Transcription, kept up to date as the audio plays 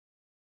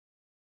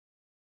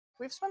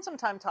We've spent some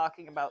time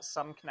talking about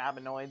some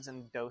cannabinoids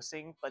and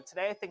dosing, but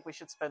today I think we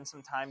should spend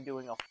some time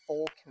doing a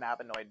full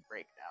cannabinoid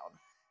breakdown.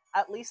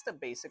 At least a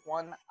basic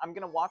one. I'm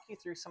going to walk you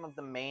through some of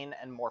the main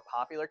and more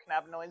popular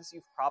cannabinoids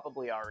you've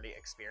probably already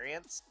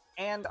experienced,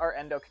 and our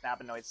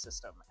endocannabinoid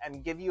system,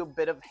 and give you a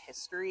bit of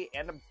history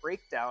and a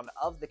breakdown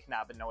of the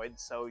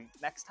cannabinoids so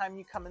next time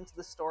you come into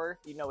the store,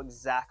 you know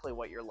exactly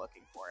what you're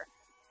looking for.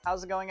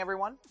 How's it going,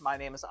 everyone? My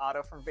name is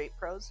Otto from Vape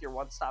Pros, your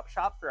one-stop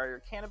shop for all your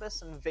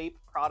cannabis and vape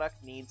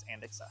product needs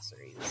and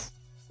accessories.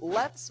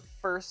 Let's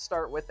first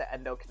start with the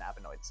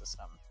endocannabinoid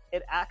system.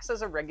 It acts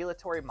as a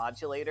regulatory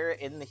modulator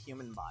in the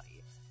human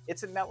body.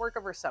 It's a network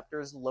of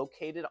receptors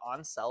located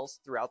on cells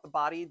throughout the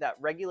body that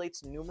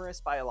regulates numerous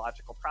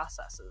biological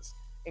processes,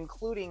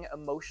 including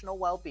emotional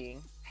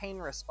well-being, pain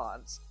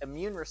response,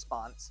 immune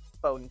response,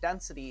 bone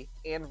density,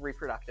 and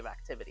reproductive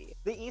activity.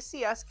 The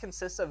ECS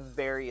consists of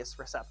various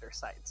receptor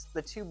sites.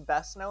 The two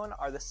best known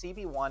are the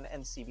CB1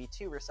 and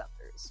CB2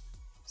 receptors.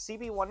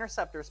 CB1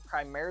 receptors,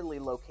 primarily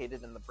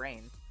located in the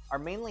brain, are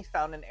mainly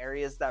found in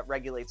areas that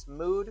regulates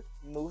mood,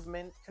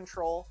 movement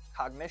control,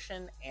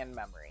 cognition, and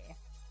memory.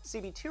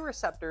 CB2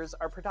 receptors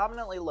are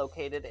predominantly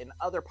located in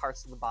other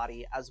parts of the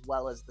body as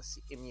well as the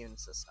immune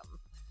system,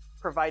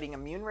 providing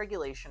immune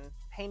regulation,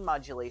 pain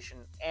modulation,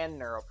 and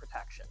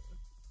neuroprotection.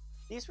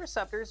 These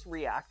receptors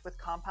react with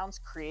compounds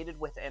created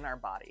within our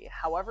body.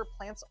 However,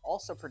 plants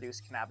also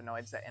produce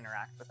cannabinoids that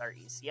interact with our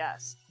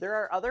ECS. There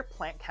are other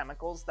plant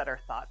chemicals that are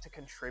thought to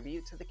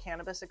contribute to the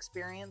cannabis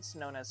experience,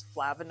 known as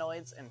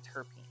flavonoids and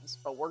terpenes,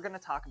 but we're going to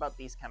talk about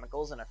these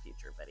chemicals in a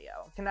future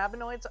video.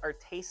 Cannabinoids are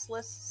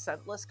tasteless,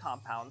 scentless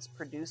compounds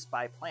produced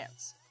by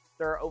plants.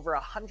 There are over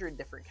 100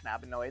 different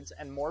cannabinoids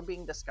and more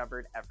being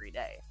discovered every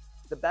day,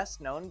 the best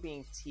known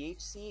being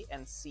THC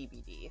and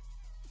CBD.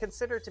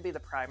 Considered to be the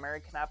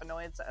primary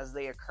cannabinoids as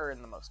they occur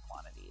in the most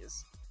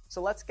quantities. So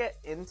let's get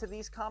into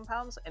these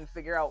compounds and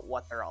figure out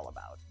what they're all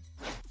about.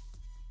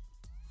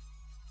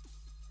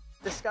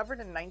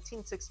 Discovered in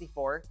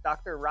 1964,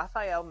 Dr.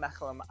 Raphael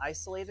Mechelen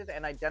isolated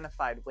and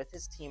identified with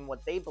his team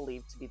what they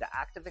believed to be the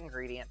active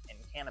ingredient in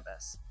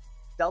cannabis.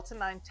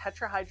 Delta-9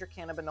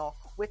 tetrahydrocannabinol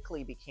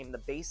quickly became the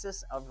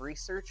basis of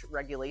research,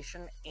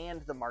 regulation,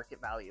 and the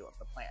market value of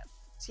the plant.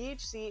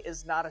 THC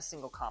is not a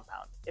single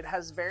compound. It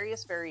has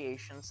various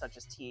variations such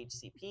as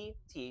THCP,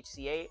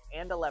 THCA,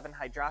 and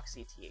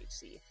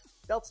 11-hydroxy-THC,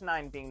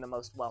 Delta-9 being the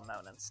most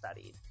well-known and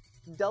studied.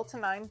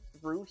 Delta-9,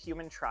 through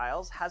human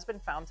trials, has been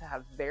found to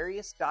have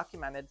various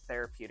documented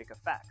therapeutic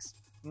effects,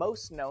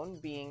 most known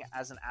being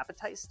as an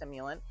appetite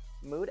stimulant,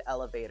 mood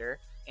elevator,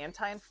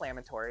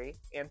 anti-inflammatory,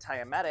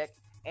 antiemetic,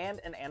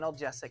 and an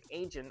analgesic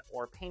agent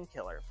or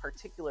painkiller,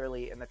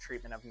 particularly in the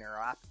treatment of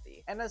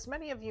neuropathy. And as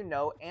many of you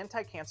know,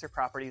 anti-cancer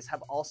properties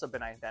have also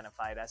been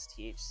identified as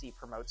THC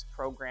promotes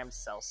programmed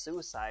cell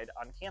suicide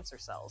on cancer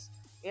cells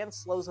and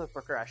slows the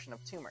progression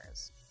of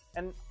tumors.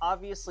 And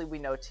obviously we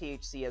know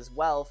THC as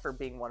well for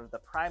being one of the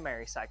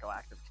primary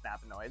psychoactive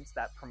cannabinoids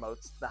that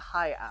promotes the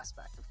high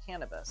aspect of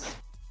cannabis.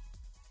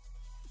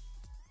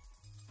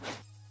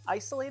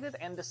 Isolated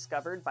and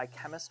discovered by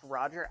chemist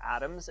Roger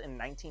Adams in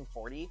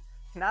 1940,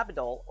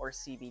 cannabidiol, or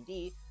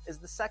CBD, is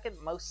the second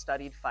most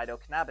studied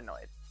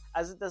phytocannabinoid.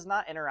 As it does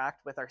not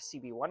interact with our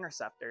CB1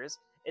 receptors,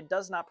 it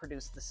does not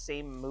produce the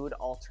same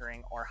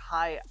mood-altering or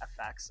high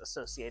effects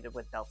associated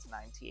with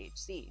Delta-9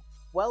 THC.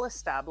 Well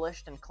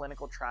established in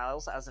clinical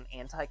trials as an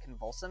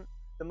anticonvulsant,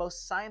 the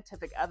most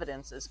scientific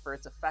evidence is for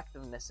its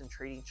effectiveness in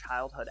treating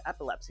childhood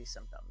epilepsy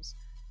symptoms.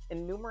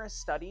 In numerous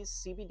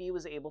studies, CBD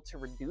was able to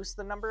reduce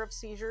the number of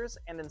seizures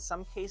and in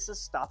some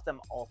cases stop them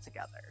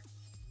altogether.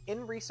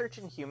 In research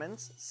in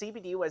humans,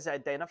 CBD was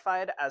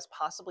identified as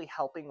possibly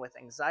helping with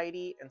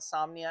anxiety,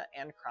 insomnia,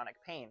 and chronic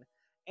pain,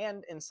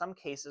 and in some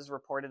cases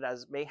reported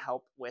as may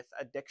help with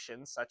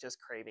addictions such as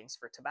cravings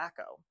for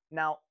tobacco.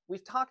 Now,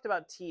 we've talked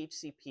about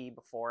THCP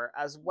before,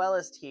 as well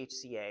as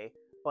THCA,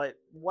 but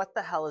what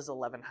the hell is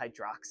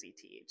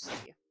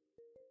 11-hydroxy-THC?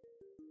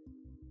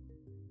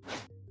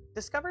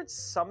 Discovered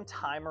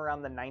sometime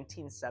around the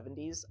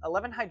 1970s,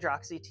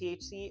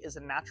 11-hydroxy-THC is a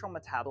natural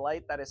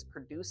metabolite that is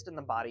produced in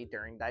the body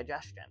during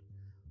digestion.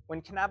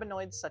 When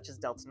cannabinoids such as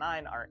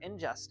Delta-9 are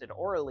ingested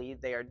orally,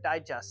 they are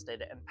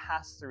digested and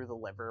pass through the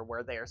liver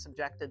where they are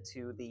subjected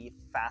to the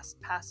fast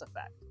pass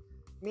effect,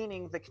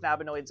 meaning the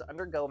cannabinoids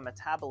undergo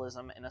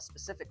metabolism in a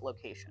specific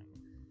location.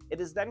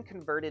 It is then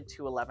converted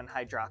to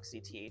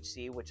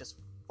 11-hydroxy-THC, which is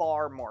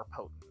far more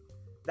potent.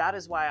 That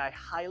is why I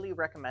highly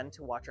recommend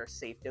to watch our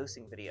safe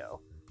dosing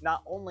video.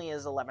 Not only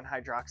is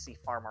 11-hydroxy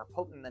far more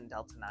potent than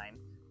Delta-9,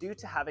 due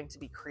to having to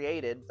be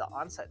created, the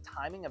onset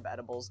timing of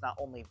edibles not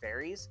only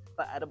varies,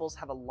 but edibles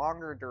have a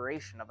longer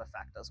duration of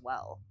effect as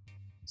well.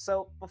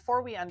 So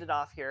before we end it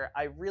off here,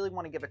 I really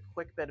want to give a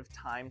quick bit of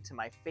time to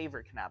my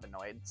favorite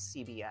cannabinoid,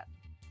 CBN.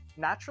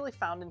 naturally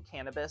found in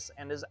cannabis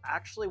and is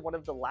actually one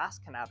of the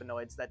last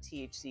cannabinoids that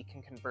THC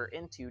can convert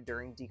into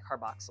during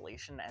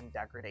decarboxylation and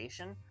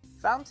degradation,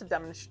 found to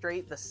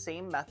demonstrate the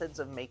same methods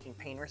of making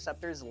pain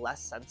receptors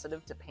less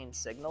sensitive to pain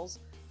signals,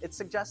 it's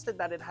suggested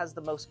that it has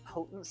the most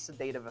potent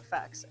sedative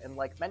effects, and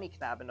like many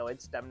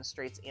cannabinoids,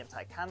 demonstrates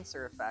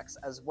anti-cancer effects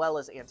as well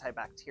as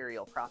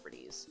antibacterial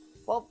properties.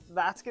 Well,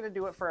 that's going to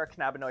do it for our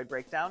cannabinoid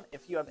breakdown.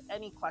 If you have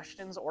any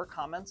questions or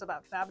comments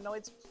about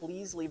cannabinoids,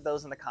 please leave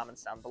those in the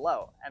comments down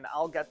below, and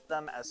I'll get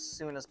them as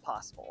soon as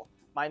possible.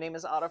 My name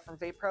is Otto from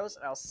Vape Pros,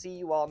 and I'll see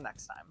you all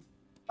next time.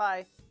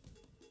 Bye!